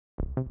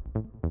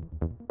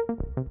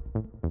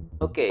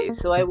Okay,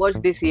 so I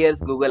watched this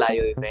year's Google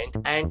I/O event,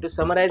 and to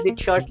summarize it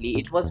shortly,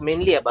 it was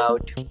mainly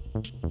about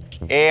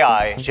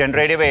AI,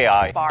 generative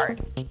AI,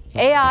 BARD,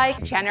 AI,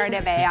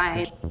 generative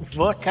AI,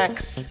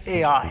 Vertex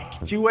AI,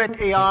 Duet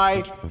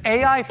AI,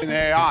 AI, in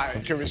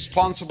AI,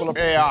 responsible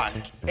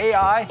AI.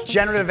 AI,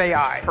 generative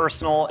AI,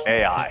 personal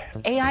AI,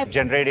 AI,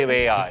 generative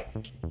AI.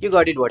 you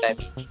got it what I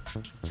mean.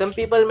 Some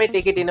people may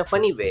take it in a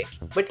funny way,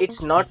 but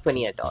it's not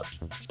funny at all.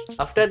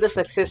 After the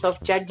success of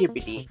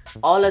ChatGPT,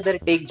 all other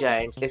tech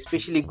giants,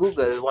 especially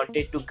Google,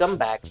 wanted to come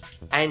back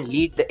and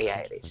lead the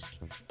AI race.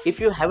 If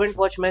you haven't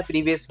watched my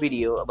previous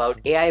video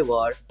about AI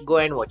war, go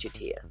and watch it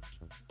here.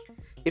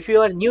 If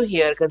you are new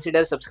here,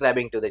 consider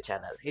subscribing to the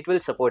channel. It will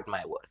support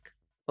my work.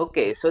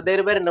 Okay, so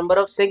there were a number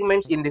of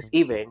segments in this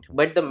event,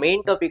 but the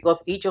main topic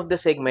of each of the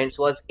segments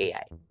was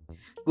AI.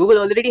 Google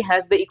already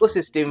has the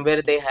ecosystem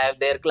where they have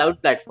their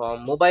cloud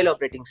platform, mobile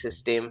operating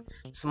system,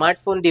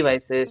 smartphone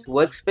devices,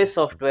 workspace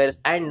softwares,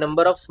 and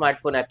number of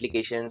smartphone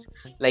applications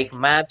like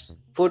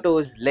Maps,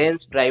 Photos,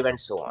 Lens, Drive, and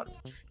so on.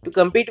 To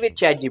compete with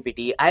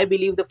ChatGPT, I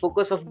believe the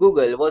focus of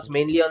Google was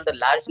mainly on the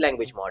large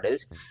language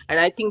models, and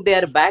I think they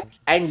are back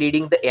and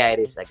leading the AI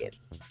race again.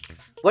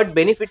 What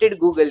benefited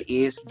Google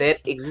is their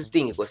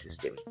existing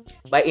ecosystem.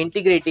 By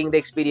integrating the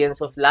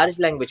experience of large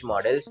language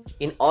models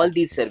in all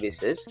these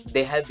services,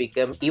 they have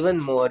become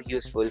even more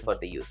useful for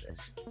the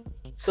users.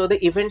 So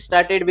the event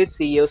started with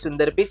CEO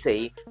Sundar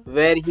Pichai,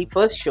 where he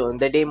first shown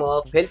the demo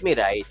of Help Me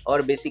Write,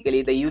 or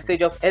basically the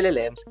usage of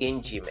LLMs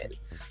in Gmail,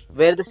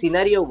 where the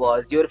scenario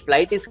was your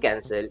flight is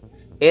cancelled,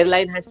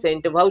 airline has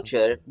sent a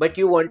voucher, but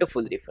you want a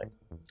full refund.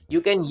 You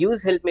can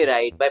use Help Me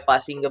Write by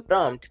passing a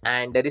prompt,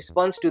 and the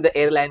response to the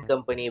airline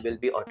company will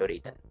be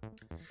auto-written.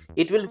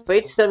 It will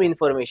fetch some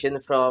information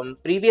from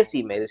previous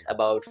emails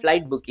about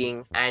flight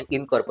booking and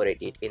incorporate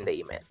it in the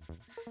email.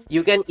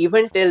 You can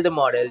even tell the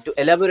model to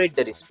elaborate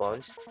the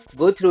response,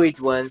 go through it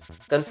once,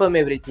 confirm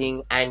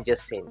everything, and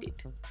just send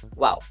it.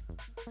 Wow!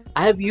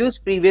 I have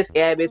used previous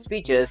AI-based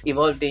features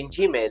evolved in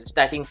Gmail,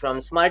 starting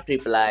from Smart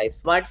Reply,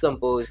 Smart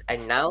Compose,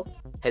 and now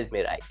Help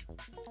Me Write.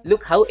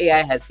 Look how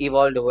AI has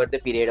evolved over the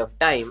period of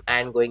time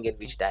and going in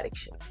which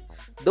direction.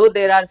 Though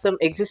there are some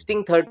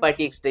existing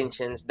third-party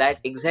extensions that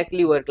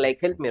exactly work like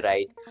Help Me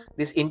Write,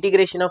 this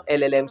integration of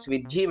LLMs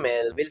with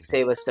Gmail will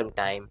save us some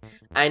time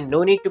and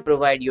no need to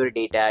provide your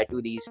data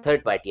to these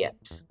third-party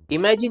apps.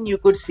 Imagine you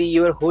could see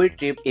your whole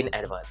trip in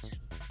advance.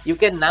 You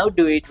can now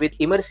do it with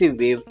Immersive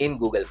View in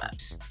Google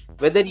Maps.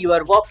 Whether you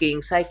are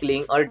walking,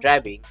 cycling, or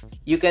driving,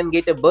 you can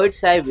get a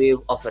bird's eye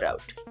view of a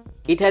route.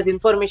 It has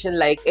information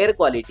like air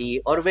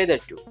quality or weather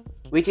too,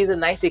 which is a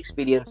nice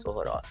experience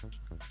overall.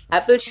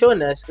 Apple's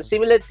shown us a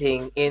similar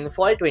thing in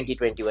Fall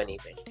 2021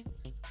 event.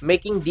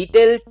 Making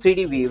detailed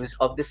 3D views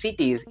of the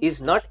cities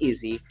is not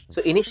easy,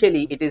 so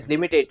initially it is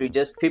limited to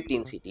just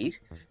 15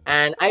 cities,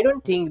 and I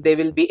don't think they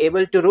will be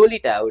able to roll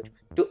it out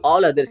to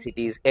all other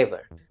cities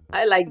ever.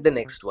 I like the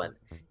next one.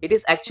 It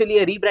is actually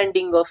a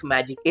rebranding of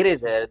Magic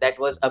Eraser that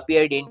was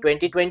appeared in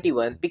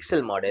 2021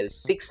 Pixel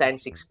models 6 and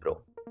 6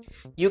 Pro.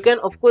 You can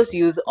of course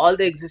use all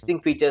the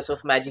existing features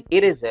of Magic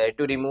Eraser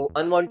to remove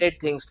unwanted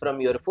things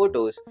from your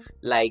photos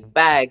like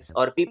bags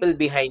or people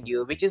behind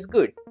you, which is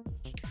good.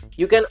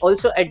 You can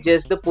also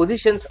adjust the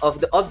positions of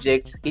the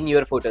objects in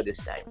your photo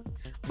this time.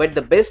 But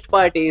the best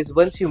part is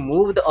once you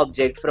move the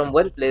object from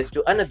one place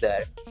to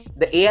another,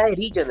 the AI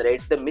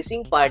regenerates the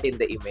missing part in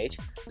the image,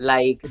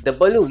 like the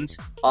balloons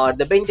or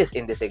the benches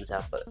in this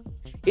example.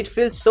 It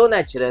feels so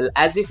natural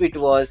as if it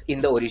was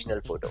in the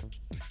original photo.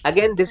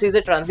 Again, this is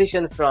a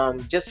transition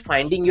from just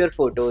finding your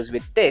photos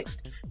with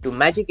text to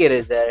Magic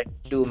Eraser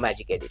to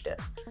Magic Editor.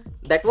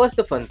 That was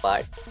the fun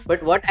part,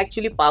 but what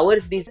actually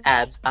powers these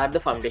apps are the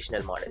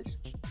foundational models,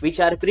 which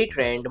are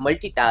pre-trained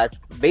multitask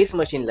based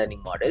machine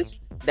learning models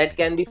that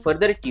can be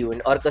further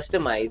tuned or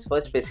customized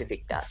for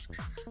specific tasks.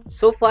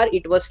 So far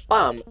it was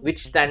PaLM, which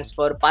stands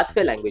for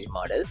Pathway Language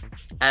Model,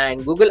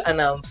 and Google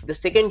announced the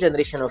second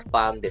generation of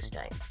PaLM this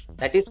time,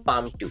 that is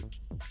PaLM 2.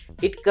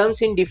 It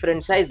comes in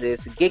different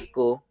sizes: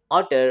 Gecko,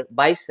 Otter,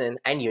 Bison,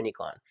 and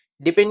Unicorn,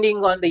 depending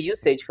on the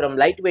usage from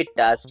lightweight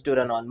tasks to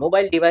run on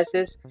mobile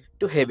devices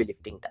to heavy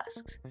lifting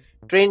tasks.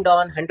 Trained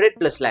on 100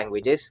 plus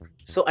languages,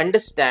 so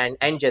understand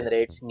and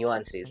generates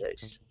nuanced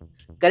results.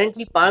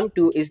 Currently, PaLM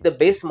 2 is the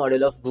base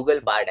model of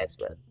Google Bard as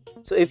well.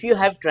 So if you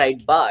have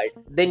tried Bard,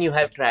 then you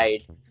have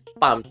tried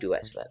PaLM 2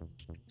 as well.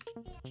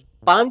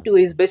 PaLM 2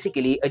 is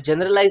basically a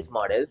generalized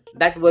model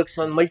that works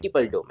on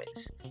multiple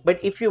domains.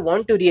 But if you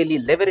want to really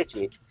leverage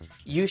it,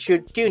 you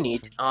should tune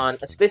it on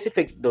a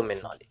specific domain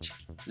knowledge,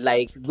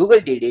 like Google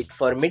did it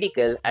for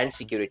medical and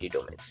security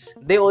domains.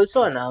 They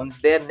also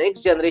announced their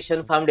next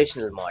generation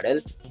foundational model,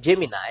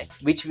 Gemini,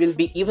 which will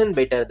be even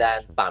better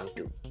than PaLM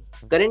 2.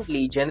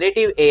 Currently,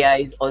 generative AI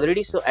is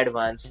already so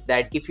advanced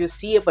that if you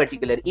see a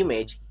particular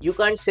image, you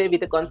can't say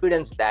with a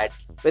confidence that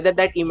whether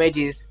that image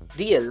is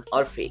real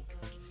or fake.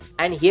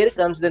 And here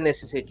comes the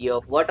necessity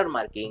of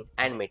watermarking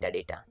and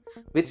metadata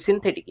with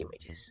synthetic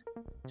images.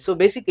 So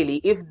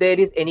basically, if there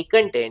is any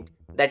content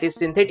that is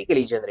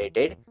synthetically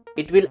generated,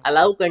 It will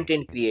allow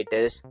content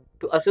creators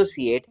to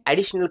associate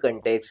additional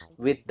context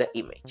with the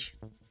image.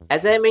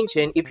 As I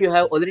mentioned, if you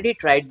have already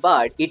tried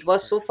Bard, it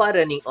was so far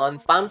running on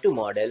Palm 2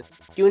 model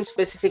tuned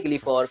specifically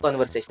for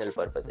conversational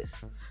purposes.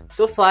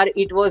 So far,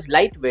 it was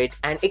lightweight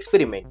and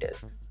experimental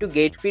to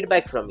get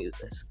feedback from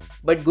users.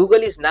 But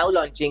Google is now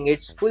launching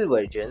its full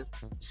version,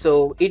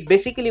 so it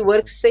basically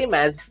works same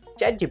as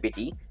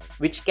ChatGPT,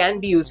 which can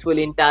be useful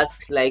in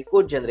tasks like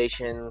code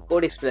generation,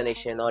 code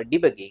explanation, or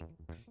debugging.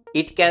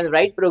 It can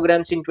write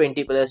programs in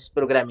 20 plus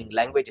programming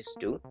languages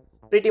too,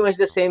 pretty much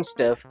the same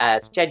stuff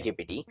as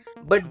ChatGPT,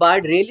 but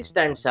Bard really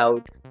stands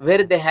out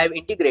where they have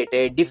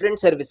integrated different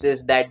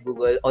services that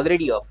Google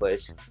already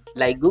offers,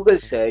 like Google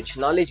Search,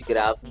 Knowledge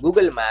Graph,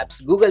 Google Maps,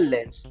 Google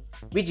Lens,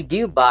 which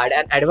give Bard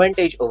an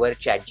advantage over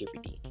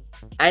ChatGPT.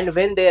 And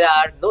when there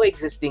are no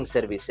existing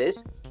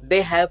services,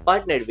 they have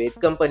partnered with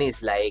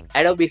companies like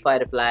Adobe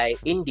Firefly,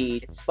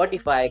 Indeed,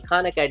 Spotify,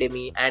 Khan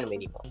Academy, and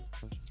many more.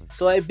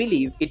 So I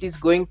believe it is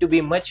going to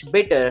be much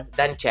better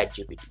than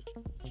ChatGPT.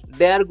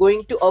 They are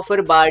going to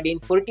offer Bard in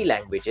 40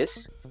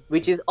 languages,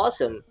 which is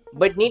awesome,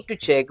 but need to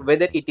check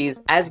whether it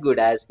is as good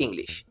as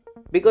English,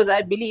 because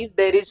I believe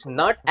there is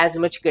not as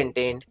much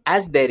content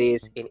as there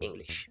is in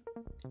English.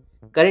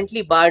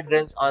 Currently Bard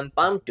runs on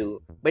Palm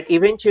 2, but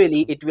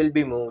eventually it will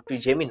be moved to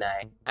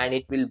Gemini and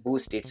it will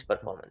boost its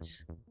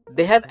performance.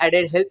 They have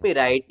added Help Me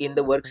Write in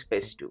the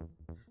Workspace too,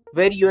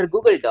 where your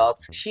Google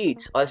Docs,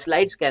 Sheets, or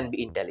slides can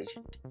be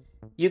intelligent.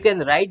 You can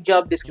write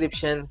job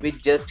description with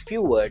just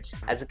few words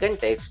as a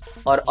context,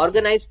 or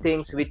organize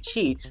things with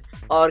sheets,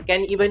 or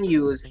can even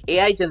use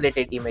AI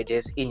generated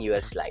images in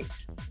your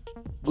slides.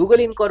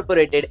 Google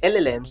incorporated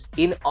LLMs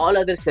in all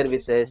other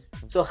services,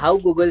 so how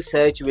Google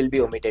Search will be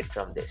omitted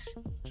from this?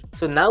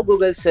 So now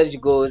Google Search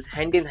goes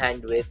hand in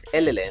hand with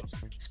LLMs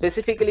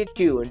specifically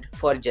tuned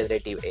for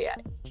generative AI.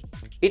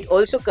 It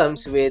also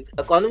comes with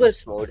a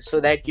converse mode so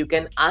that you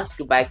can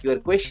ask back your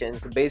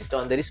questions based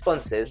on the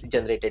responses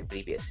generated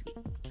previously.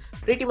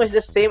 Pretty much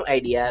the same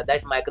idea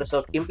that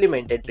Microsoft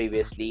implemented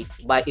previously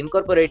by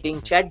incorporating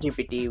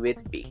ChatGPT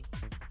with Bing.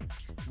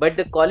 But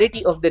the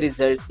quality of the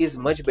results is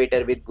much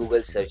better with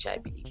Google Search, I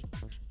believe.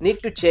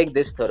 Need to check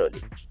this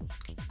thoroughly.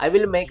 I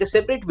will make a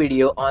separate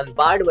video on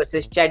Bard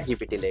versus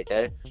ChatGPT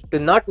later. To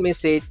not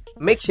miss it,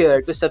 make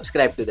sure to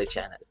subscribe to the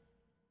channel.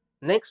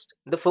 Next,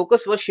 the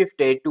focus was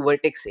shifted to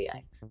Vertex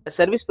AI, a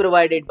service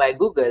provided by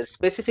Google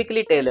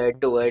specifically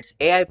tailored towards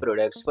AI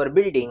products for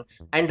building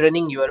and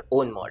running your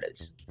own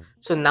models.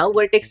 So now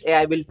Vertex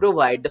AI will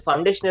provide the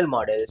foundational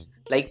models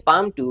like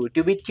Palm 2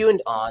 to be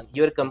tuned on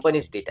your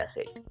company's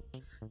dataset,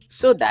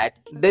 so that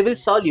they will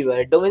solve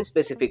your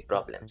domain-specific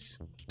problems.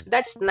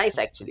 That's nice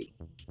actually.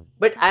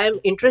 But I am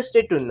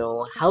interested to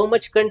know how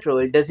much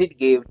control does it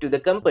give to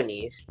the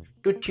companies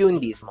to tune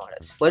these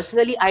models.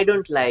 Personally, I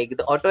don't like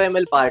the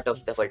AutoML part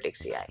of the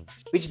Vertex AI,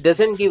 which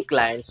doesn't give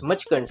clients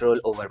much control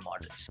over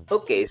models.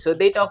 Okay, so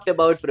they talked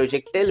about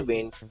Project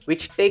Tailwind,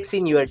 which takes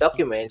in your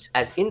documents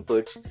as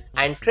inputs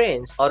and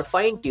trains or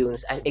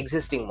fine-tunes an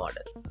existing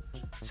model,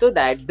 so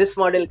that this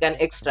model can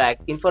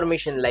extract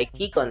information like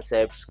key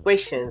concepts,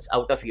 questions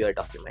out of your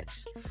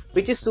documents,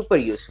 which is super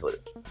useful.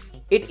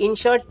 It in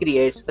short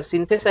creates a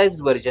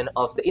synthesized version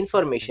of the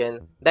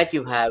information that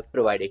you have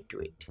provided to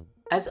it.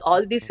 As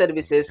all these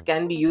services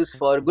can be used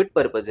for good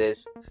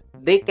purposes,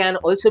 they can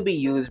also be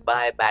used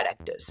by bad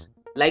actors,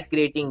 like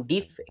creating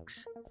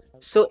deepfakes.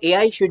 So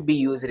AI should be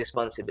used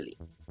responsibly.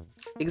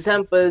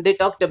 Example, they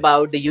talked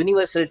about the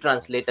Universal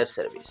Translator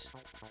service,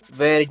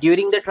 where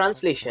during the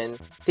translation,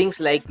 things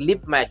like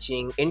lip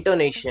matching,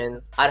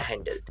 intonation are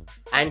handled,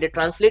 and the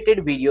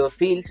translated video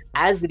feels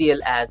as real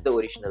as the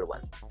original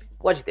one.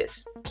 Watch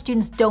this.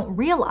 Students don't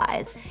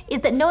realize is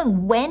that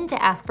knowing when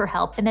to ask for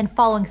help and then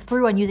following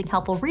through on using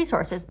helpful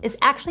resources is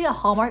actually a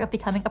hallmark of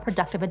becoming a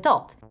productive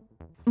adult.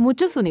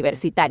 Muchos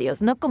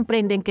universitarios no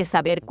comprenden que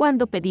saber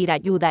cuándo pedir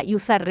ayuda y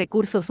usar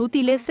recursos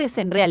útiles es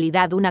en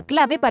realidad una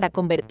clave para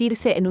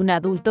convertirse en un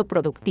adulto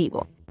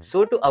productivo.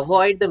 So to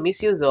avoid the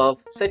misuse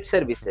of such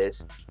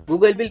services,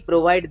 Google will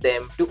provide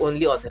them to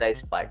only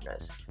authorized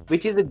partners,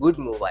 which is a good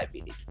move, I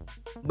believe.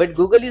 But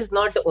Google is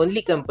not the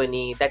only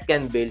company that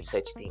can build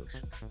such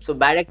things. So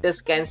bad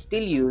actors can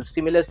still use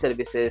similar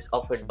services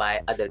offered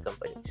by other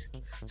companies.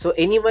 So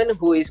anyone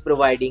who is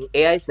providing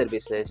AI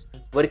services,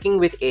 working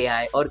with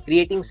AI, or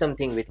creating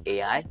something with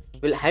AI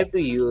will have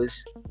to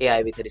use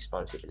AI with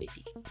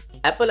responsibility.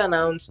 Apple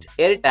announced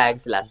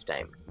AirTags last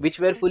time, which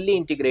were fully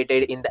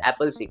integrated in the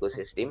Apple's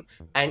ecosystem,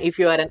 and if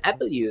you are an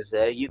Apple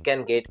user, you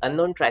can get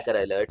unknown tracker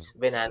alerts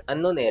when an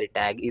unknown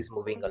AirTag is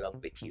moving along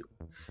with you.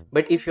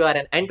 But if you are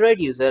an Android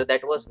user,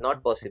 that was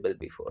not possible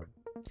before.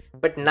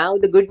 But now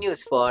the good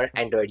news for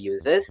Android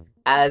users,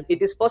 as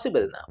it is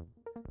possible now.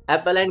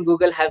 Apple and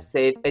Google have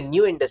set a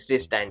new industry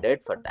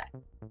standard for that.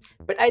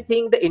 But I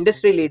think the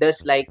industry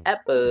leaders like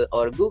Apple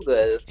or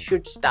Google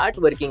should start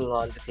working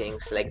on the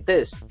things like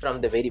this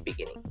from the very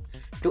beginning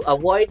to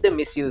avoid the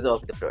misuse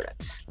of the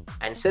products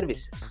and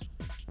services.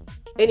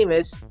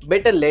 Anyways,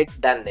 better late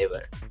than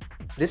never.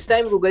 This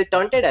time Google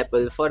taunted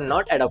Apple for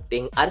not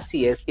adopting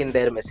RCS in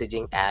their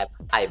messaging app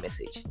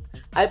iMessage.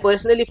 I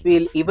personally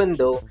feel even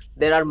though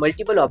there are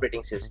multiple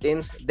operating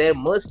systems, there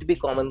must be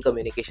common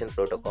communication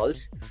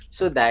protocols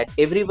so that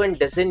everyone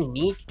doesn't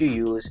need to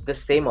use the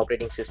same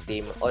operating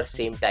system or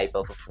same type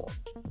of a phone.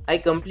 I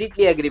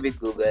completely agree with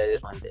Google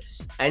on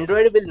this.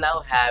 Android will now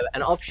have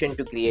an option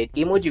to create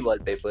emoji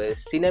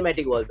wallpapers,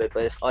 cinematic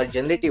wallpapers or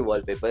generative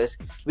wallpapers,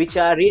 which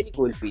are really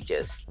cool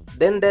features.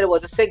 Then there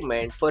was a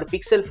segment for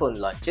Pixel phone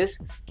launches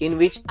in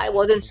which I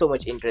wasn't so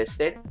much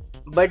interested,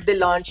 but they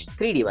launched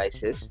 3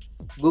 devices: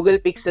 Google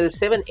Pixel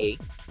 7a,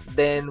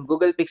 then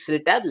Google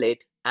Pixel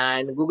Tablet,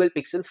 and Google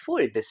Pixel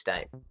Fold this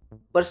time.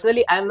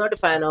 Personally, I am not a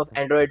fan of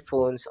Android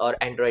phones or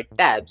Android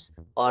tabs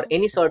or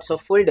any sorts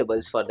of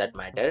foldables for that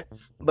matter,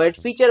 but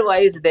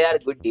feature-wise they are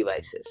good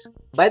devices.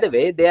 By the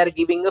way, they are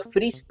giving a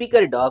free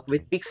speaker dock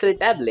with Pixel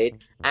Tablet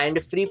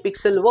and free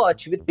Pixel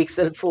Watch with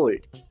Pixel Fold.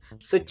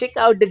 So check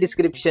out the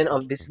description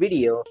of this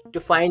video to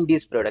find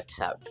these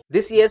products out.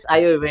 This year's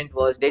I/O event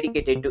was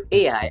dedicated to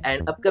AI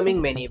and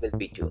upcoming many will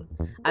be too.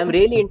 I'm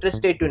really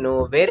interested to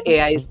know where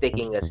AI is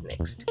taking us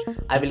next.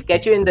 I will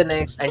catch you in the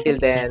next. Until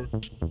then,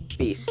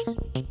 peace.